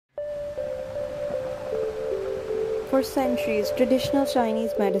For centuries, traditional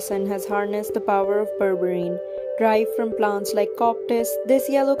Chinese medicine has harnessed the power of berberine. Derived from plants like Coptis, this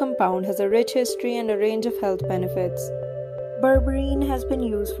yellow compound has a rich history and a range of health benefits. Berberine has been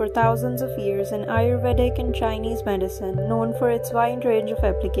used for thousands of years in Ayurvedic and Chinese medicine, known for its wide range of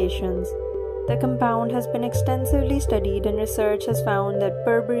applications. The compound has been extensively studied, and research has found that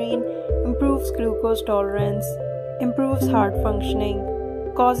berberine improves glucose tolerance, improves heart functioning,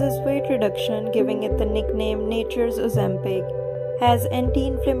 causes weight reduction, giving it the nickname nature's ozempic, has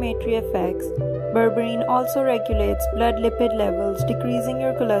anti-inflammatory effects. Berberine also regulates blood lipid levels, decreasing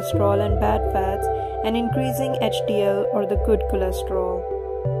your cholesterol and bad fats and increasing HDL or the good cholesterol.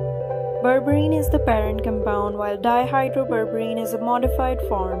 Berberine is the parent compound, while dihydroberberine is a modified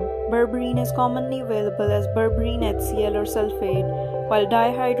form. Berberine is commonly available as berberine HCl or sulfate, while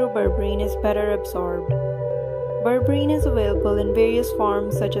dihydroberberine is better absorbed. Berberine is available in various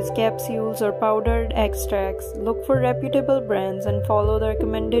forms such as capsules or powdered extracts. Look for reputable brands and follow the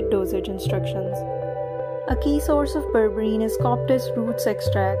recommended dosage instructions. A key source of berberine is Coptis roots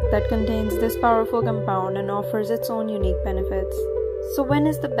extract that contains this powerful compound and offers its own unique benefits. So when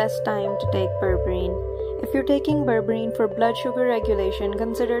is the best time to take berberine? If you're taking berberine for blood sugar regulation,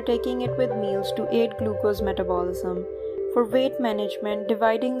 consider taking it with meals to aid glucose metabolism. For weight management,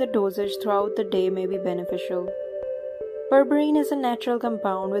 dividing the dosage throughout the day may be beneficial. Berberine is a natural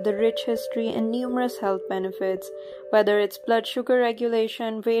compound with a rich history and numerous health benefits, whether it's blood sugar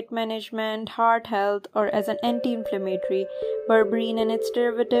regulation, weight management, heart health, or as an anti-inflammatory. Berberine and its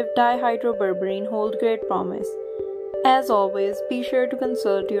derivative dihydroberberine hold great promise. As always, be sure to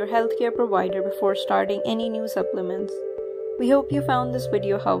consult your healthcare provider before starting any new supplements. We hope you found this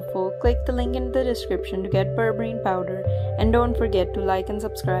video helpful. Click the link in the description to get berberine powder, and don't forget to like and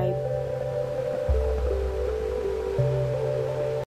subscribe.